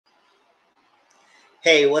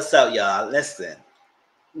Hey, what's up, y'all? Listen,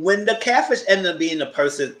 when the catfish ended up being a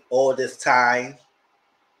person all this time,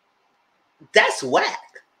 that's whack.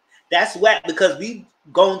 That's whack because we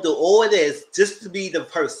going through all this just to be the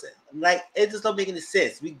person. Like it just don't make any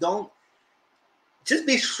sense. We don't just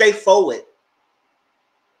be straightforward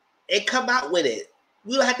and come out with it.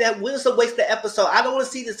 We don't have to have. We just waste the episode. I don't want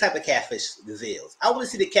to see this type of catfish reveals. I want to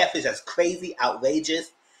see the catfish that's crazy,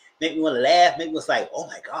 outrageous, make me want to laugh, make me was like, oh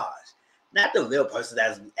my gosh, not the real person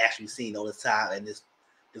that's actually seen all the time. And this,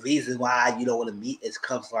 the reason why you don't want to meet is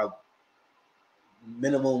comes from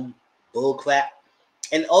minimum bull crap.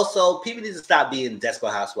 And also, people need to stop being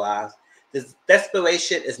desperate housewives. This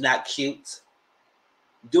desperation is not cute.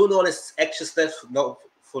 Doing all this extra stuff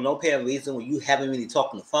for no apparent reason when you haven't really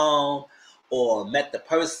talked on the phone or met the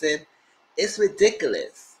person, it's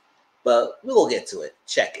ridiculous. But we will get to it.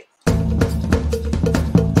 Check it.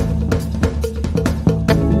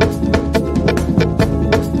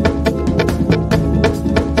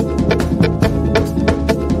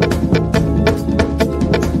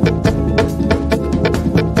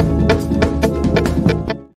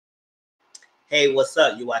 Hey, what's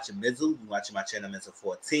up? You're watching Mizzle. You're watching my channel, Mizzle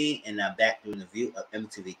 14, and I'm back doing a review of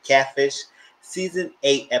MTV Catfish, Season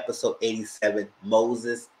 8, Episode 87,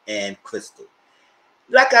 Moses and Krystal.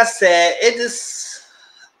 Like I said, it just,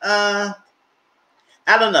 I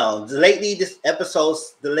don't know. Lately,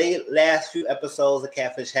 the last few episodes of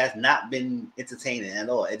Catfish has not been entertaining at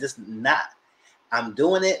all. It just not. I'm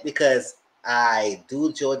doing it because I do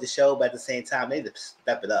enjoy the show, but at the same time, they just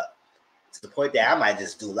step it up to the point that I might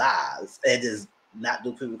just do lives and just not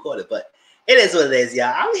do pre-recorded. But it is what it is,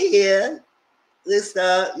 y'all. I'm here.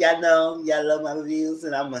 Listen, y'all know, y'all love my reviews,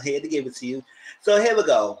 and I'm here to give it to you. So here we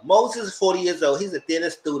go. Moses is 40 years old. He's a theater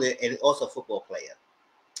student and also a football player.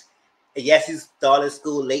 And yes, he started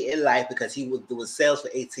school late in life because he was doing sales for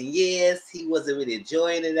 18 years. He wasn't really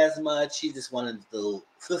enjoying it as much. He just wanted to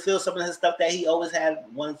fulfill some of his stuff that he always had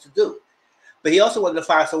wanted to do. But he also wanted to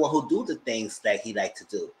find someone who do the things that he liked to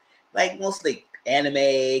do. Like mostly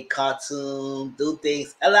anime, cartoon, do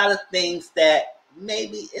things, a lot of things that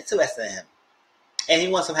maybe interested him. And he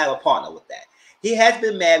wants to have a partner with that. He has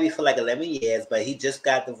been married for like 11 years, but he just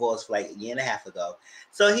got divorced for like a year and a half ago.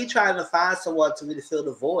 So he trying to find someone to really fill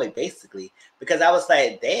the void, basically. Because I was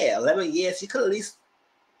like, damn, 11 years, you could at least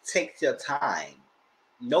take your time.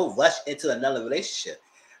 No rush into another relationship.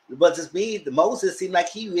 But to me, the Moses seemed like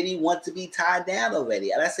he really wants to be tied down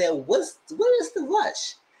already. And I said, what is the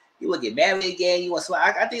rush? You will get married again. You want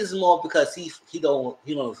somebody. I think it's more because he don't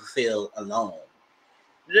feel alone.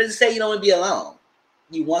 It doesn't say you don't want to be alone.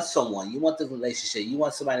 You want someone. You want the relationship. You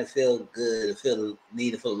want somebody to feel good, to feel the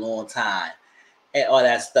need for a long time, and all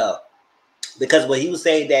that stuff. Because when he was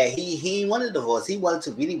saying that he wanted a divorce, he wanted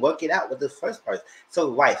to really work it out with the first person, so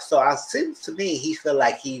the wife. So I seems to me he feel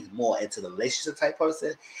like he's more into the relationship type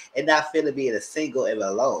person and not feeling being a single and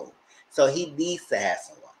alone. So he needs to have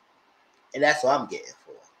someone, and that's what I'm getting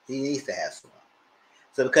for. He needs to have someone.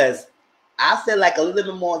 So because I feel like a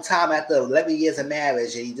little bit more time after 11 years of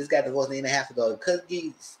marriage, and he just got divorced a year and a half ago,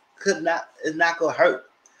 it's not gonna hurt.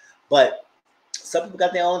 But some people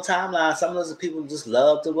got their own timeline. Some of those people just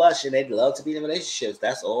love to rush and they love to be in relationships.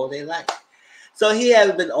 That's all they like. So he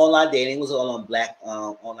had been online dating. Was on a black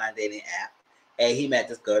online dating app, and he met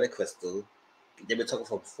this girl, Krystal. They've been talking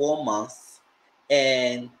for 4 months,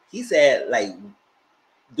 and he said like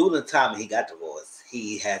during the time he got divorced,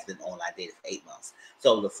 he has been online dating for 8 months.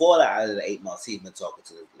 So the 4 out of the 8 months, he's been talking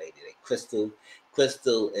to this lady named Krystal.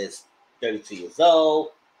 Krystal is 32 years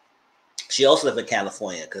old. She also lives in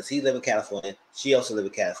California because he lives in California. She also lives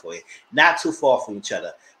in California. Not too far from each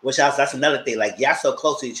other. That's another thing. Like y'all so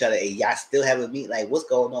close to each other and y'all still haven't meet. Like what's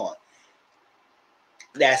going on?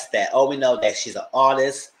 That's that. Oh, we know that she's an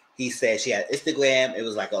artist. He said she had Instagram. It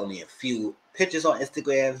was like only a few pictures on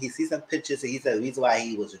Instagram. He sees some pictures and he said the reason why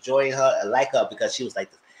he was enjoying her and like her because she was like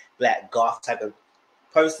this black goth type of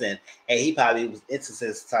person, and he probably was interested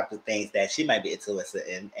in this type of things that she might be interested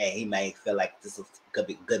in, and he might feel like this could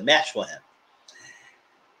be a good match for him.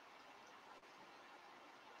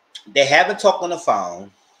 They haven't talked on the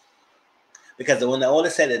phone because when all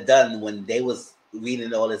is said and done, when they was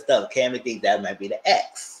reading all this stuff, Kamie think that might be the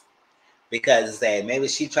ex because saying maybe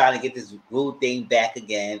she trying to get this rude thing back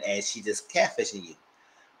again, and she just catfishing you.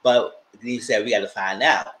 But he said we got to find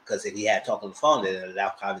out because if he had talked on the phone, then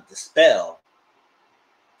that would probably dispel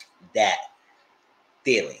that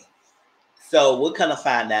theory. So we're gonna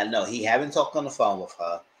find out. No, he haven't talked on the phone with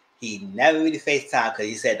her. He never really FaceTime because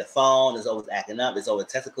he said the phone is always acting up. It's always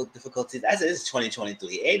technical difficulties. I said it's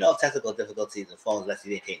 2023. Ain't no technical difficulties in phones unless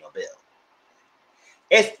you didn't pay no bill.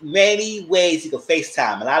 It's many ways you can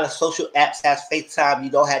FaceTime. A lot of social apps have FaceTime. You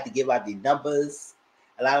don't have to give out the numbers.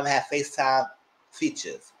 A lot of them have FaceTime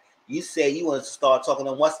features. You say you want to start talking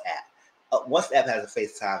on WhatsApp. WhatsApp has a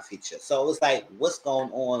FaceTime feature. So it's like, what's going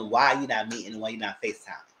on? Why are you not meeting? Why are you not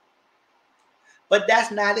FaceTime? But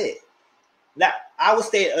that's not it. Now, I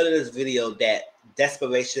was saying earlier in this video that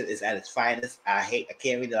desperation is at its finest. I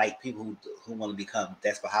can't really like people who want to become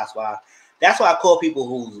desperate housewives. That's why I call people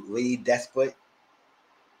who's really desperate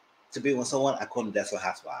to be with someone. I call them Desperate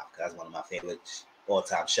Housewives because that's one of my favorite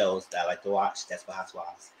all-time shows that I like to watch, Desperate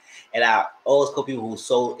Housewives. And I always call people who are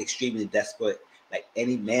so extremely desperate, like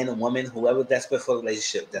any man or woman, whoever desperate for a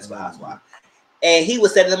relationship, Desperate Housewives. And he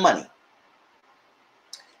was sending her money.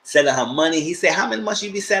 Sending her money. He said, how many months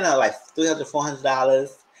you be sending her? Like $300, $400.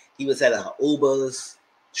 He was sending her Ubers,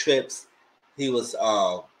 trips. He was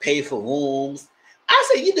paying for rooms.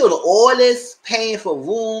 I said, you doing all this, paying for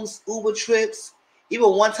rooms, Uber trips.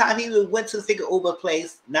 Even one time he went to the Uber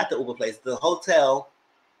place, not the Uber place, the hotel,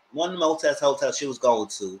 one of the hotels she was going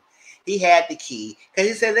to. He had the key because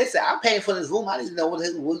he said, listen, I'm paying for this room. I didn't know where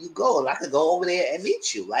you go. I could go over there and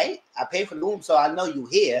meet you, right? I paid for the room, so I know you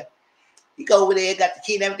here. He go over there, got the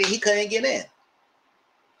key and everything. He couldn't get in.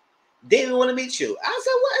 Didn't want to meet you. I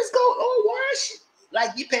said, what is going on? Why is she,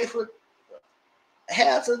 like, you pay for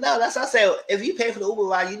hell to no? That's what I said. If you pay for the Uber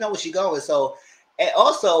ride, you know where she going. So, and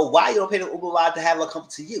also, why you don't pay the Uber ride to have her come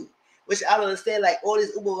to you? Which I don't understand. Like, all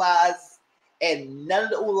these Uber rides, and none of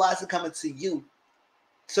the Uber rides are coming to you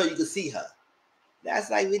so you can see her. That's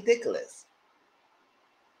like ridiculous.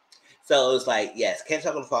 So it was like, yes, can't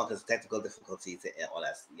talk on the phone because of technical difficulties and all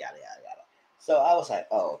that, yada, yada, yada. So I was like,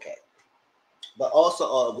 oh, okay. But also,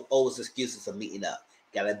 always excuses of meeting up.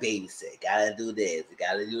 Gotta babysit, gotta do this,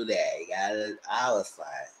 gotta do that, I was like,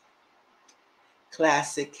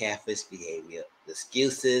 classic catfish behavior. The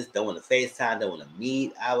excuses, don't want to FaceTime, don't want to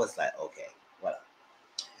meet. I was like, okay, whatever.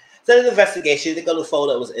 So the investigation, they go to the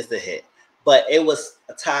photo, it's a hit. But it was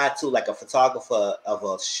tied to like a photographer of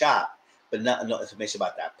a shop, but no information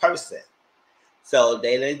about that person. So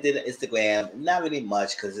they did an Instagram, not really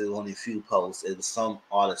much because it was only a few posts. It was some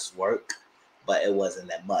artist's work, but it wasn't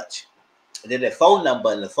that much. And then their phone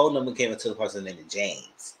number, and the phone number came into the person named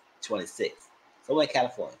James, 26, somewhere in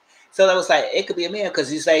California. So that was like, it could be a man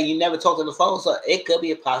because you say you never talked on the phone, so it could be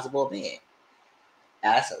a possible man.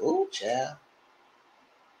 And I said, ooh, child.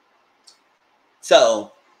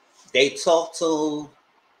 So they talked to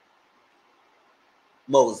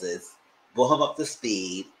Moses, brought him up to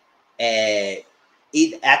speed, and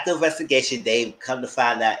after investigation, they come to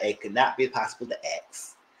find out it could not be possible to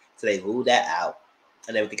X. So they ruled that out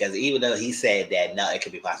and everything. Because even though he said that no, it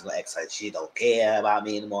could be possible to X, like she don't care about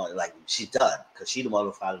me anymore. Like she done because she the one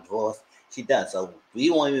who filed a divorce. She done. So we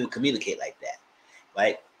won't even communicate like that,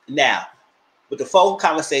 right? Now, with the phone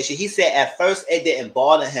conversation, he said at first it didn't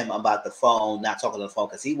bother him about the phone, not talking on the phone,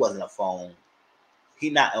 because he wasn't a phone. He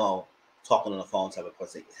not talking on the phone type of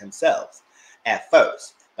person himself at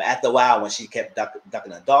first. But after a while, when she kept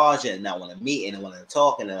ducking and dodging and not want to meet and want to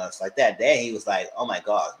talk and stuff like that, then he was like, oh my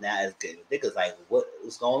God, now it's getting ridiculous. Like,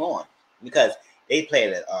 what's going on? Because they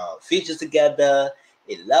played features together.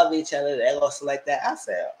 They love each other. They also like that. I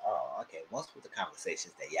said, oh, okay. What's with the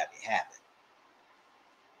conversations that y'all be having?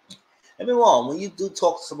 Don't be wrong. When you do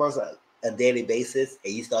talk to someone on a daily basis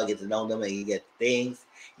and you start getting to know them and you get things,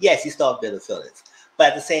 yes, you start building feelings.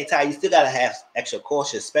 But at the same time, you still got to have extra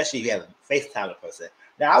caution, especially if you have a FaceTime a person.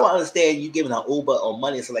 Now, I would understand you giving an Uber or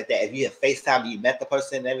money and stuff like that. If you have FaceTime, you met the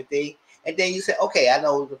person and everything, and then you say, okay, I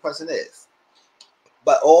know who the person is.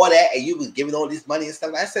 But all that, and you was giving all this money and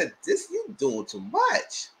stuff, I said, you doing too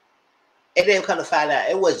much. And then kind of find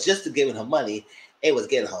out it was just to giving her money. It was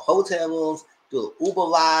getting her hotel rooms, doing Uber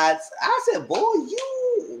rides. I said, boy,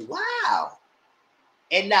 wow.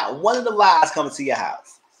 And not one of the rides coming to your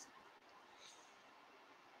house.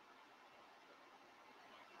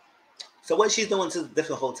 So what she's doing to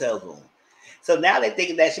different hotel rooms. So now they're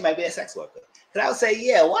thinking that she might be a sex worker. And I would say,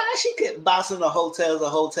 yeah, why is she keep bouncing the hotels or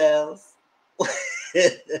hotels?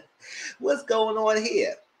 What's going on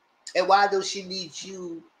here? And why does she need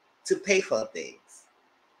you to pay for things?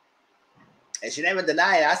 And she never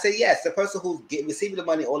denied it. I said, yes, the person who's receiving the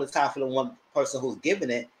money all the time for the one person who's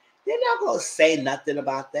giving it, they're not going to say nothing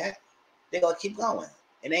about that. They're going to keep going.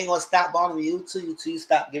 And they ain't going to stop bothering you till you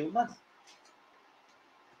stop giving money.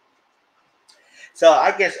 So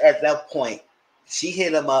I guess at that point, she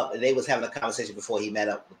hit him up, and they was having a conversation before he met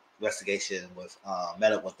up with investigation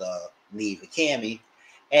met up with Neve and Kamie,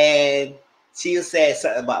 and she was saying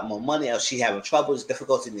something about more money, or she having trouble,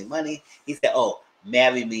 difficulty with money. He said, "Oh,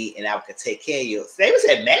 marry me, and I could take care of you." So they would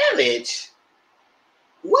say, "Marriage?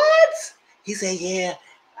 What? He said, yeah.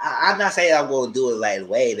 I'm not saying I'm going to do it right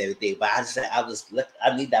away and everything, but I just said I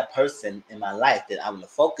need that person in my life that I'm going to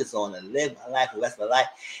focus on and live my life the rest of my life.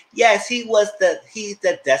 Yes, he's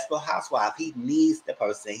the desperate housewife. He needs the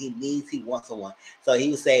person. He wants someone. So he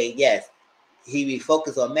was saying, yes, he be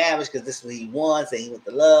focused on marriage because this is what he wants and he wants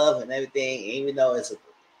the love and everything. And even though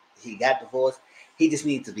he got divorced, he just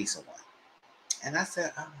needs to be someone. And I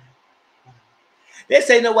said, all right. They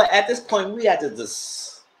say, you know what? At this point, we have to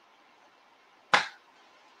just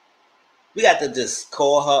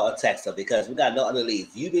call her or text her because we got no other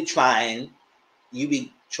leads. You be trying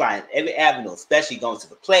every avenue, especially going to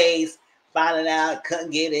the place, finding out,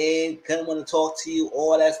 couldn't get in, couldn't want to talk to you,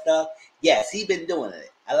 all that stuff. Yes, he been doing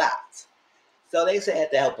it a lot. So they said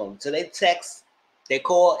had to help him. So they text, they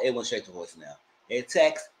call, it went straight to voicemail. They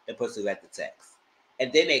text, the person read the text.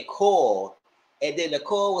 And then they called, and then the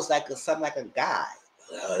call was like something like a guy.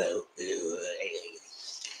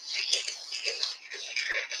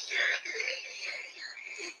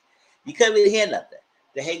 You couldn't really hear nothing.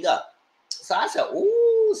 They hang up. So I said,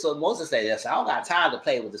 ooh. So Moses said, yes, I don't got time to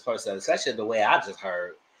play with this person, especially the way I just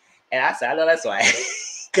heard. And I said, I know that's right.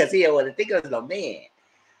 Because he didn't want to think it was no man.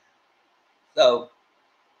 So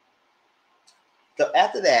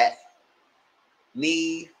after that,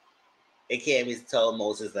 me and Kamie told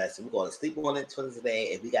Moses, like, so we're going to sleep on it today.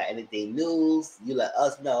 If we got anything news, you let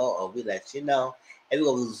us know, or we let you know. And we're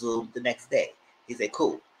going to Zoom the next day. He said,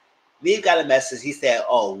 cool. Me got a message. He said,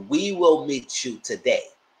 oh, we will meet you today.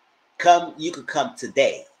 You could come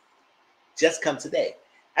today. Just come today.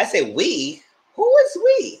 I said, we? Who is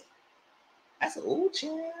we? I said, oh,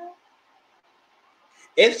 child.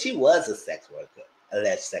 If she was a sex worker,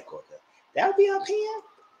 alleged sex worker, that would be a pimp.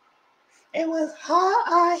 It was hard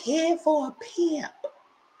out here for a pimp.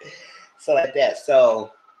 So like that.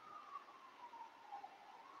 So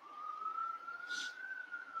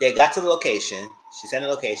they got to the location. She sent the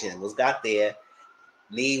location. Got there.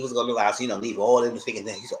 Lee was going to arrive. So, leave all in the figure.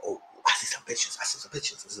 Then he said, oh, I see some pictures. I see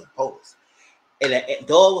some photos. And the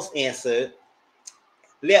door was answered.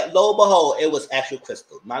 Lo and behold, it was actual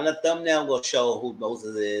Krystal. Now the thumbnail will show who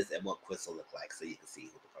Moses is and what Krystal looked like, so you can see who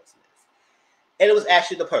the person is. And it was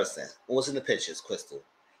actually the person. What was in the pictures, Krystal.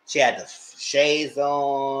 She had the shades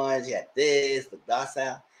on. She had this, the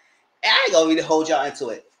docile. And I ain't gonna really hold y'all into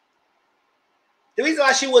it. The reason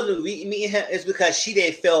why she wasn't meeting him is because she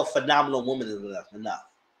didn't feel phenomenal woman enough.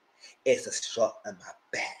 It's the strut on my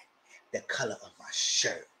back, the color of my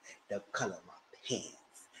shirt, the color of my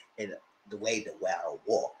pants, and the way I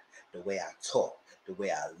walk, the way I talk, the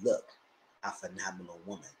way I look. I'm a phenomenal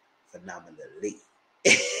woman, phenomenally.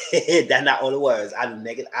 That's not all the words. I was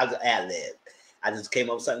ad-lib. I just came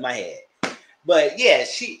up with something in my head. But yeah,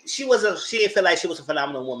 she didn't feel like she was a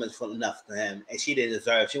phenomenal woman enough for him, and she didn't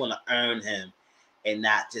deserve. She want to earn him, and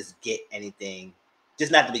not just get anything,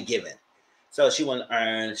 just not to be given. So she want to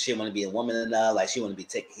earn. She want to be a woman enough. Like she want to be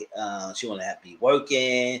she want to be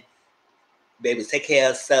working. Baby, take care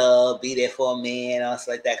of herself, be there for a man, and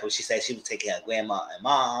stuff like that. Because she said she would take care of grandma and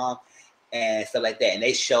mom and stuff like that. And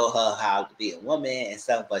they show her how to be a woman and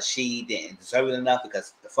stuff, but she didn't deserve it enough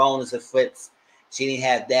because the phone is a fritz. She didn't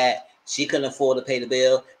have that. She couldn't afford to pay the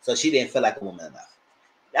bill, so she didn't feel like a woman enough.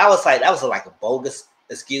 That was like a bogus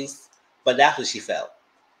excuse, but that's what she felt.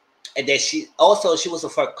 And then she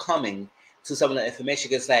was forthcoming to some of the information.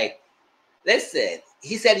 Because like, listen,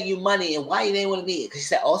 he said to you money, and why you didn't want to meet it? Because she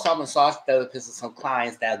said, also I'm a massage therapist with some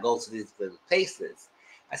clients that go to these places.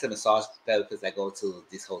 I said, massage therapists that go to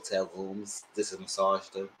these hotel rooms. This is massage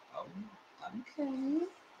them. Oh, okay.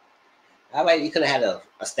 All right, you could have had an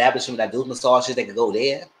establishment that do massages. They could go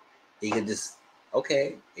there. You could just,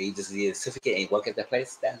 okay. You just get a certificate and work at that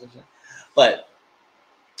place. But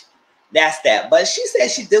that's that. But she said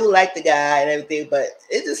she do like the guy and everything, but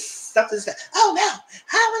it just something's like, oh no,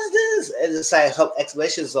 how was this? And it's like her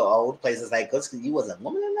explanations are all places like, because you wasn't a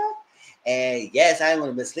woman enough. And yes, I didn't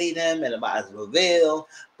want to mislead him and about his reveal,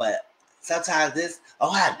 but sometimes this,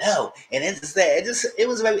 oh I know. And it's just that it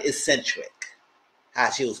was very eccentric how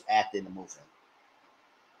she was acting in the movie.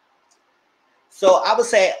 So I would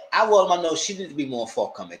say I want to know she needs to be more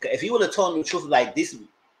forthcoming. If you would have told me the truth, like this,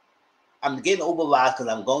 I'm getting override because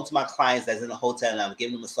I'm going to my clients that's in the hotel and I'm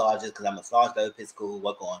giving them massages because I'm a massage therapist who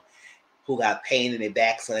got pain in their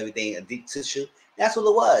backs and everything, a deep tissue. That's what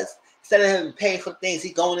it was. Instead of him paying for things,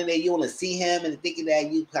 he going in there, you want to see him and thinking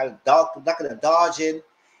that you kind of ducking and dodging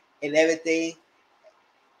and everything.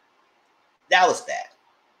 That was that.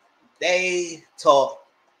 They talked.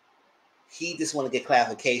 He just want to get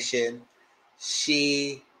clarification.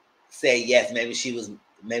 She said yes,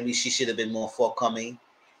 maybe she should have been more forthcoming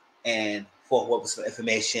and for what was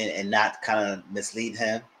information and not kind of mislead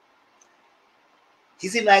him. He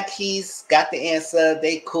seemed like he's got the answer.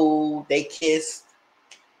 They cool. They kiss.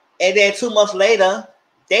 And then 2 months later,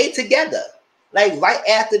 they together. Like right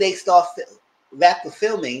after they wrap the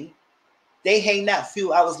filming, they hang out a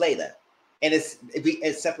few hours later. And it's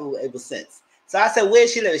separate ever since. So I said,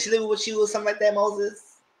 where's she living? She living with you or something like that,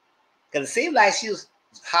 Moses? Because it seemed like she was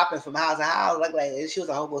hopping from house to house. Like she was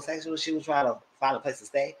a homosexual. She was trying to find a place to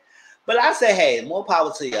stay. But I said, hey, more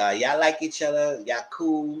power to y'all. Y'all like each other. Y'all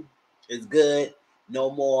cool. It's good. No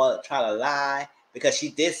more trying to lie. Because she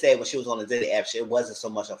did say when she was on the dating app, it wasn't so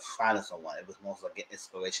much of finding someone. It was more like getting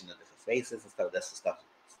inspiration of different faces and stuff. That's the stuff,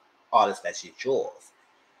 artists that she draws.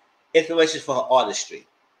 Inspiration for her artistry.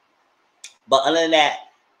 But other than that,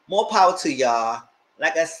 more power to y'all.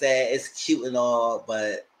 Like I said, it's cute and all,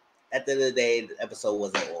 but at the end of the day, the episode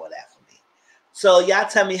wasn't all that for me. So y'all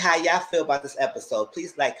tell me how y'all feel about this episode.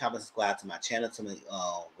 Please like, comment, subscribe to my channel. Tell me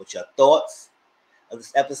what your thoughts of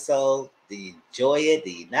this episode. Did you enjoy it?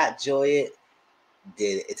 Did you not enjoy it?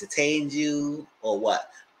 Did it entertain you or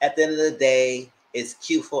what? At the end of the day, it's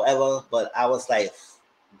cute forever, but I was like,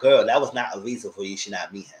 girl, that was not a reason for you should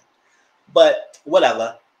not meet him. But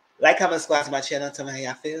whatever. Like, comment, subscribe to my channel. Tell me how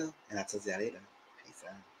y'all feel, and I'll talk to y'all later.